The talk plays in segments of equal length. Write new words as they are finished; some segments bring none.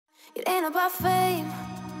It ain't about fame,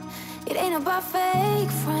 it ain't about fake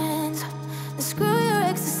friends. And screw your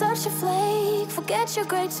ex, is such a flake. Forget your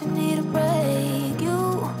grades, you need a break.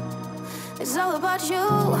 You, it's all about you,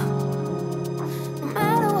 no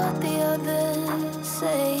matter what the others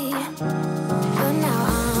say. But now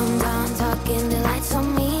I'm done talking, the lights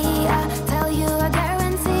on me. I tell you, I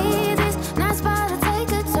guarantee this night's about to take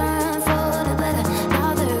a turn for the better.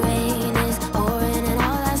 Now the rain is pouring and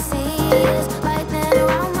all I see is lightning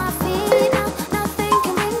around my feet. Now nothing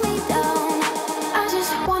can bring me down. I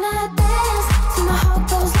just wanna dance till my heart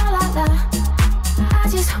goes la la la. I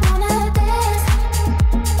just wanna dance.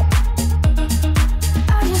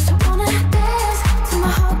 I just wanna dance till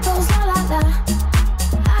my heart goes la la la.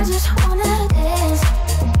 I just wanna dance.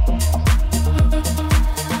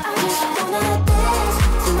 I just wanna dance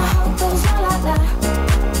till my heart goes la la la.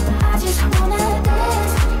 I just wanna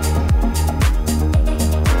dance.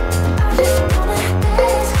 I just wanna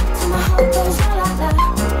dance till my heart goes la la la.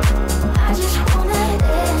 I just wanna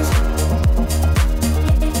dance.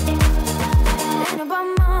 It ain't about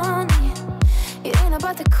money, it ain't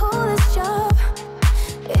about the coolest job.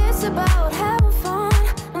 It's about having fun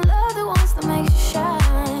and love the ones that makes you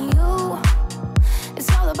shine. You, it's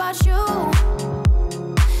all about you,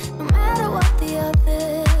 no matter what the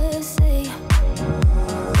others say.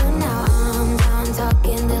 But now I'm done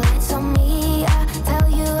talking, the lights on me. I tell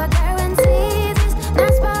you, I guarantee this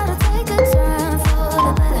night's about to take a turn for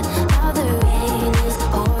the better. Now the rain is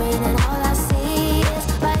pouring and all I see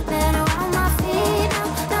is lightning around my feet. Now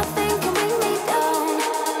nothing can bring me down.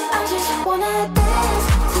 I just wanna dance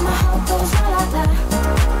till my heart goes la la la.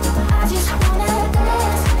 I just wanna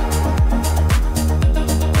dance.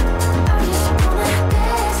 I just wanna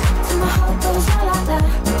dance till my heart goes la la la.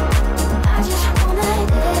 I just wanna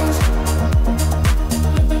dance.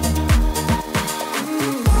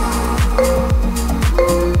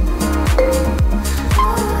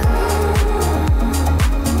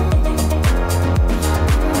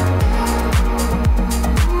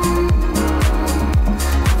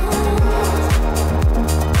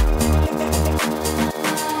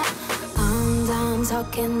 I'm done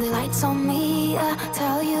talking, the lights on me. I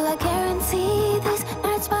tell you, I guarantee this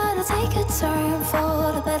night's about to take a turn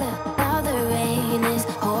for the better. Now the rain is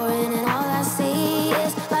pouring and all I see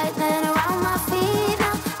is lightning around my feet.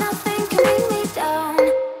 Now nothing can bring me down.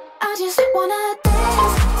 I just wanna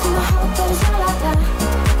dance till my heart goes la la la.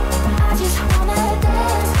 I just wanna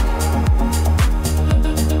dance.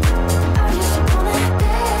 I just wanna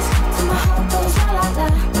dance till my heart goes la la la.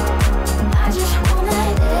 I just wanna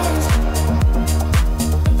dance.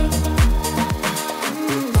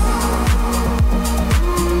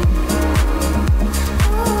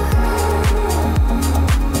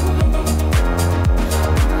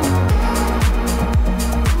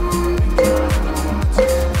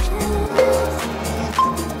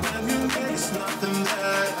 There's nothing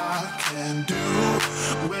that I can do.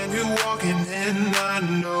 When you're walking in, I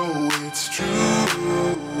know it's true.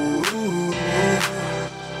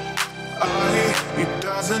 It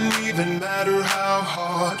doesn't even matter how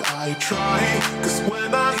hard I try, 'cause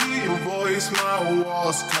when I hear your voice, my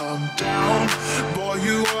walls come down. Boy,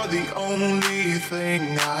 you are the only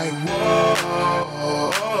thing I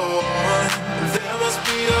want. There must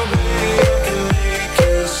be a way I can make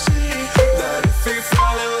you see that if we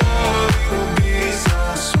fall in love, it will be so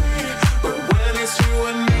sweet. But when it's you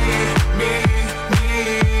and me,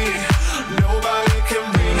 nobody can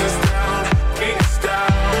bring us down, bring us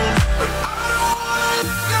down. But I don't wanna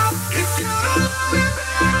love if you don't love me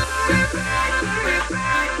back.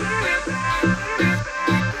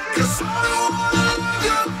 'Cause I don't wanna love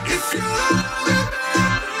you if you don't love me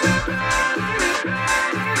back.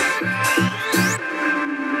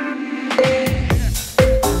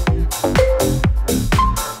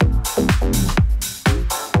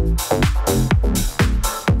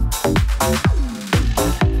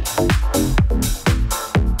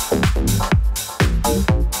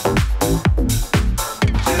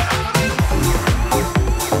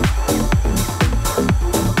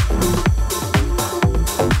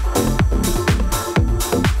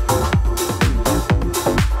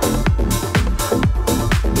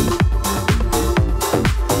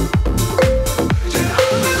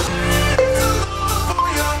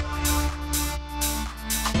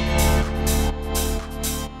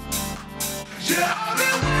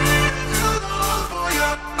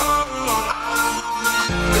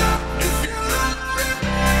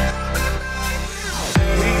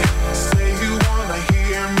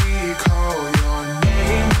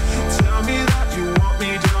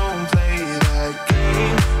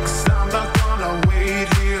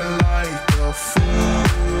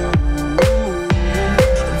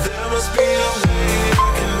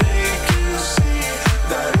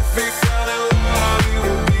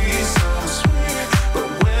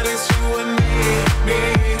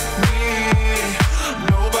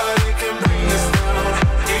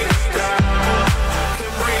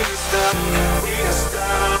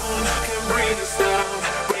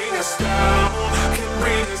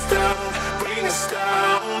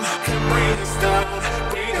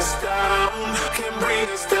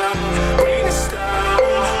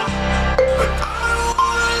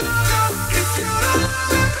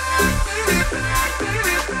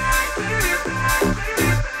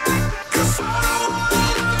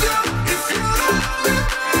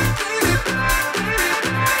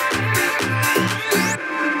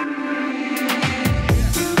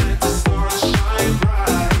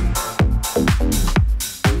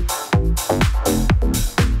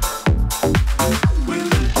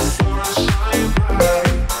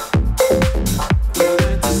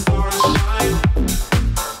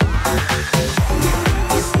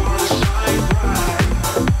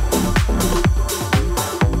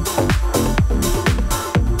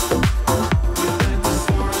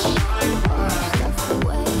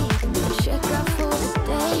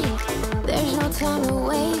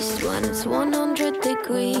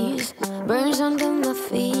 degrees, burns under my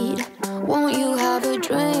feet. Won't you have a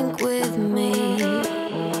drink with me?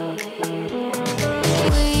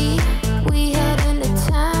 We head into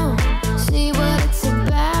town, see what it's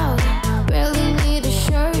about. Barely need a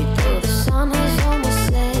shirt, though the sun has almost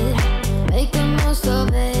set. Make the most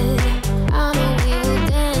of it. I know we will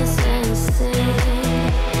dance and sing.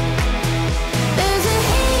 There's a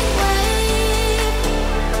heat wave.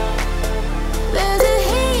 There's a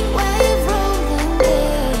heat wave rolling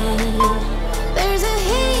in. There's a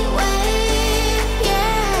heat wave,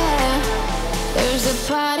 yeah. There's a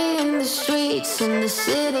party in the streets and the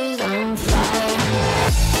city's on fire.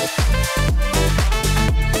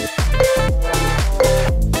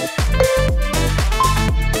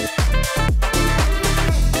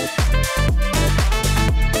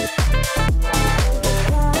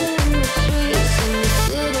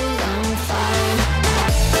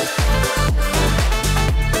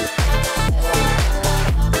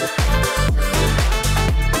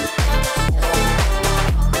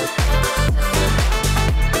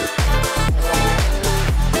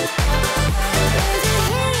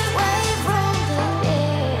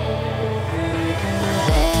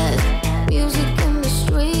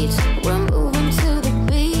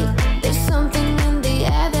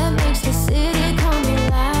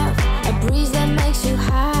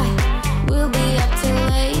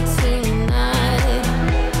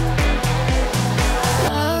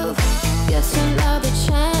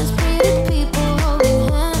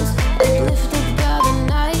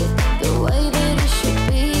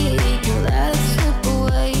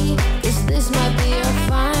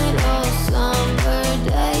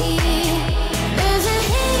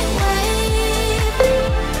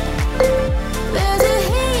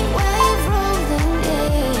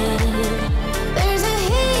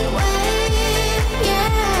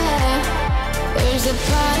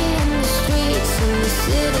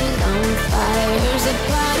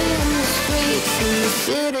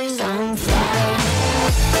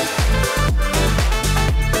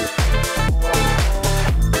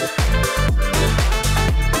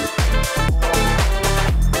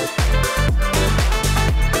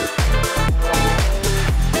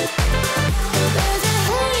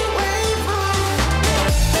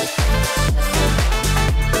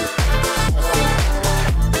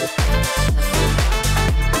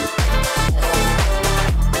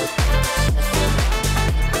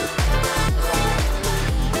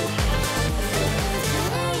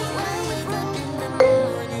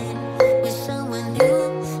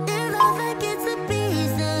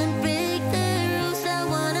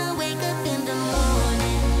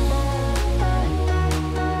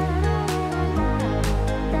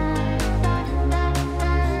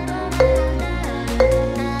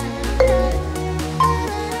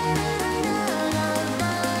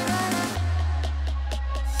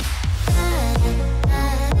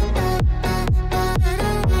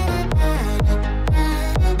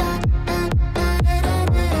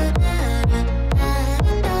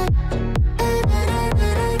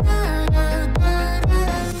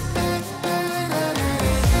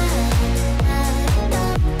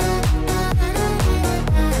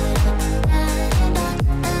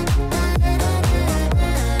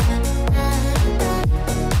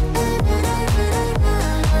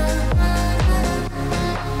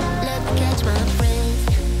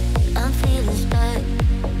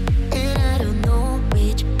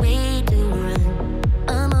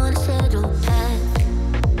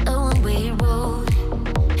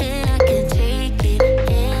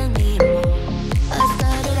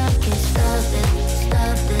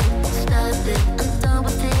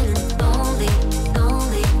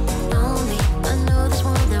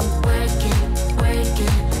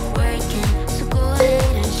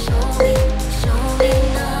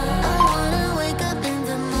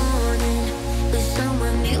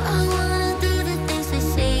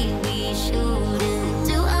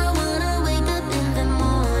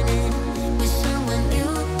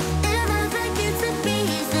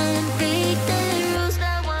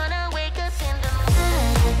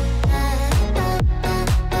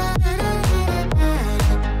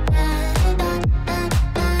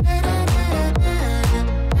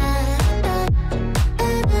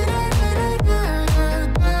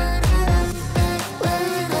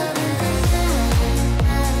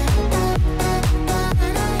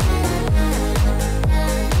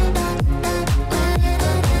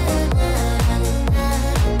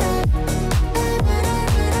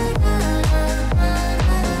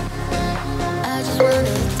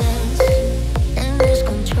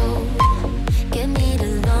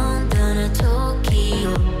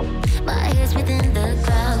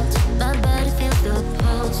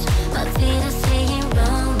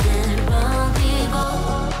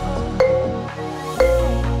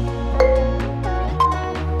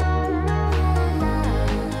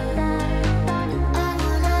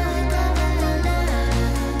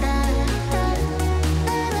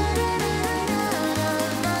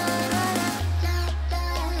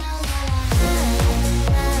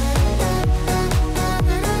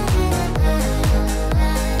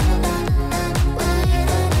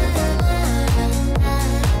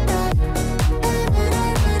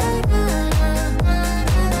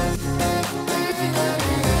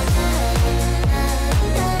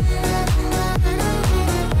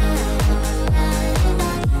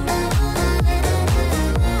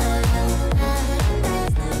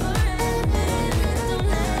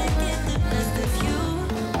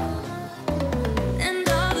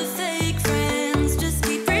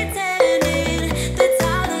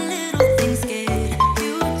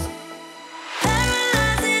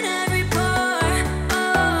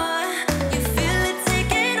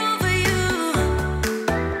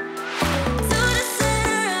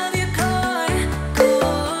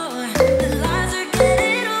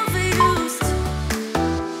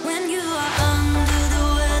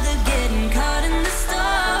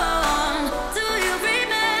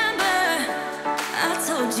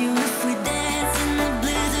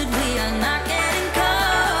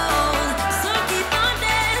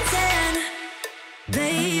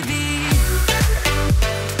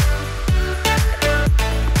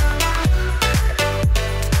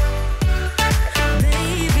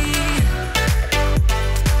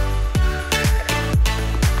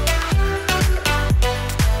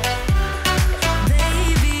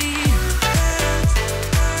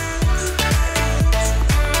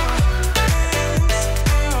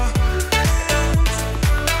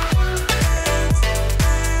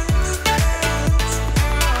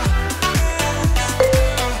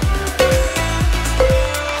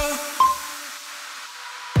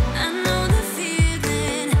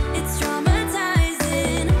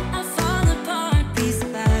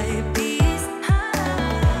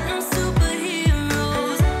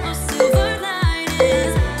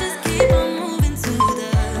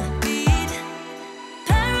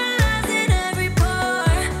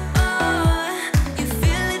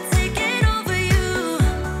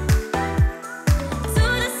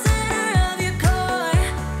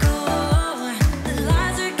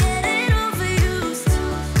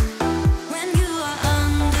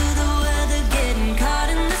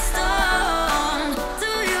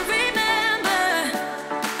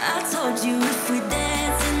 without you. If we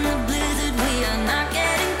dance in the blizzard, we are not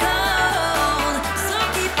getting cold. So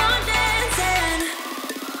keep on dancing,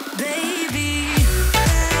 baby.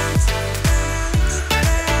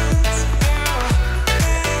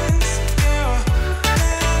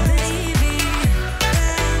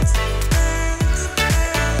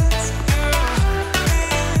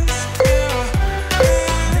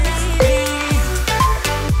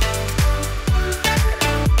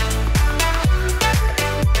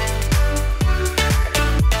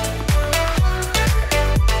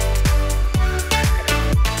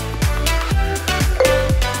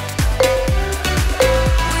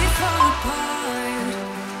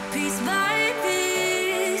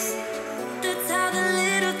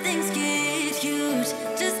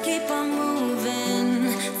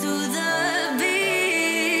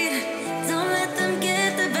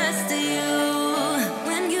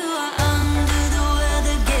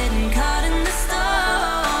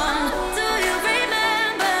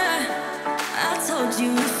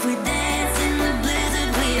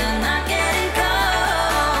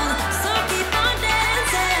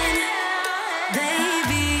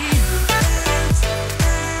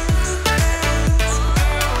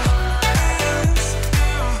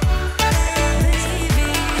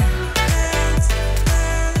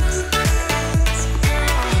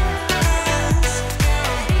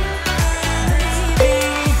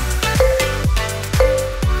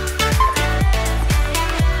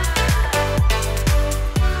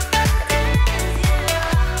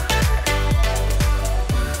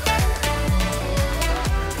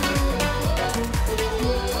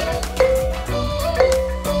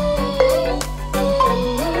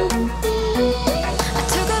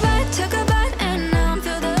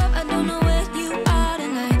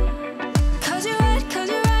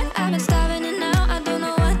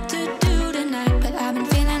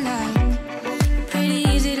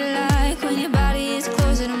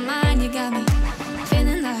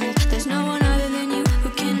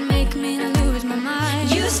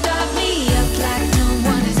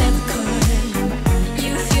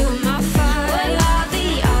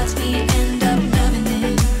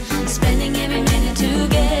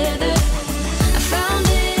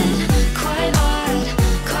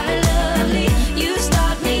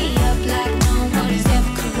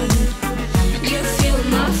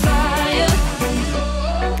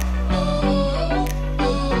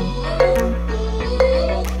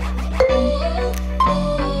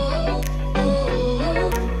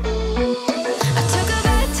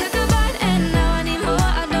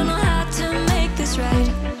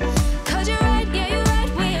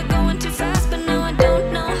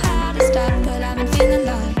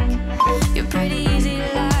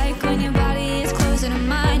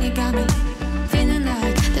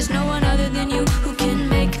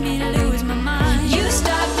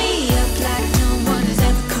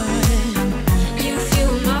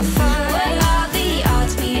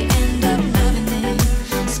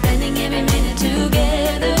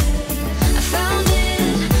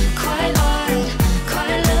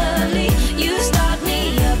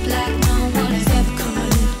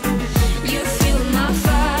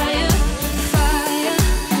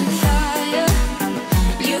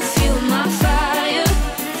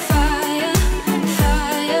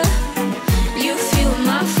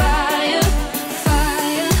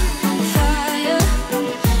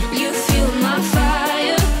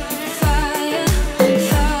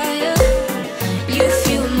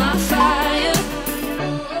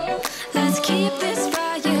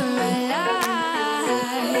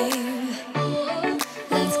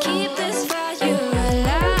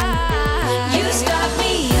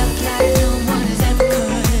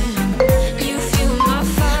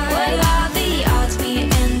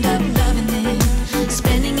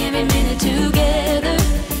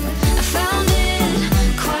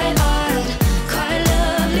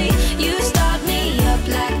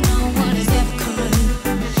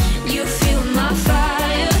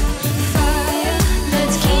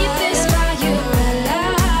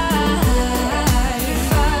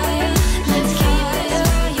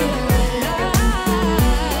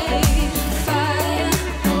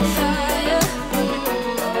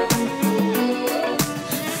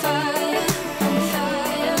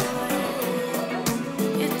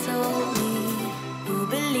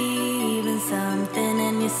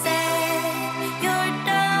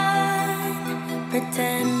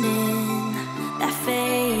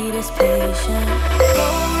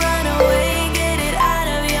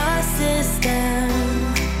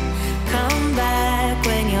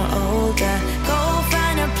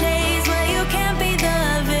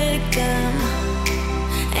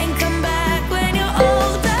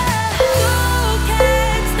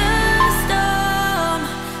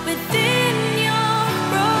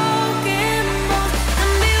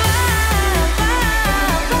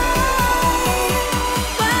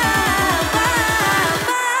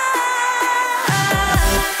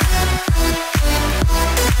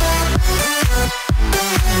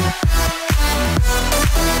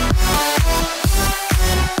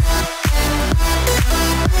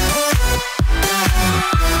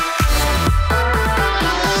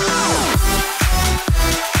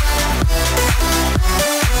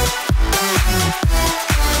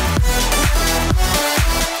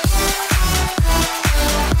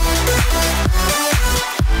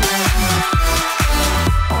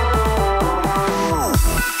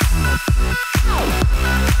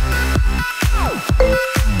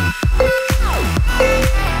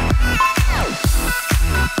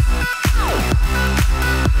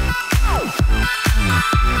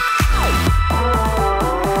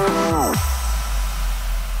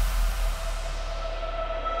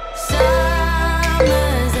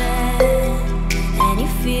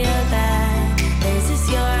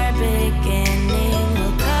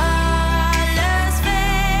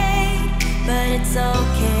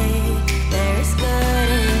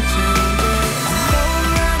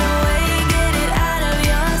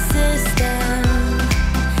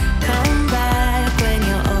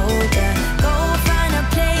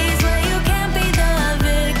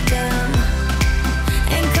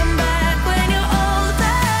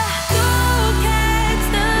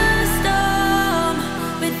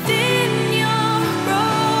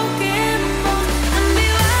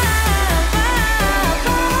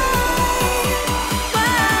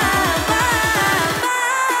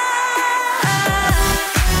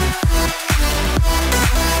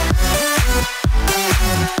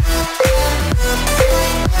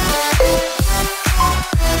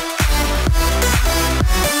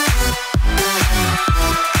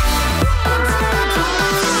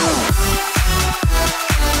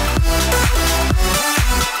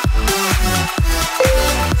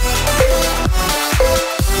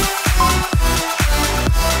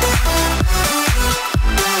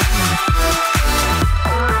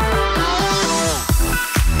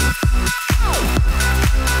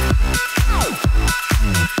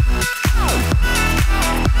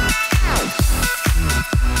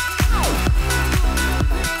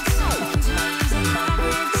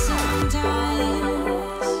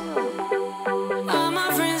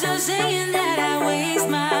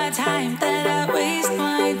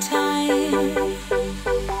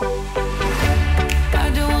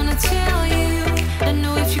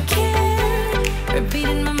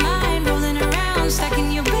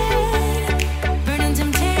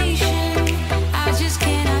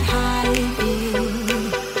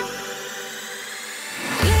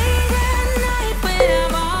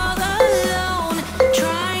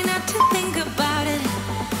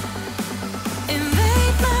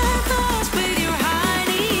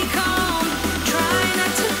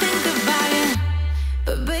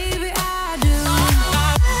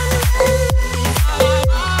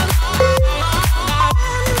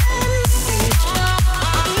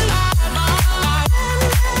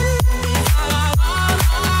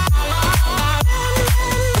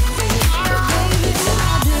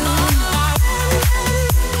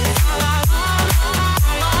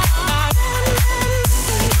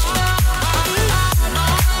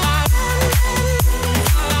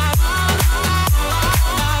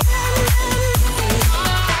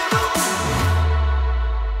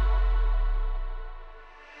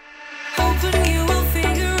 Open you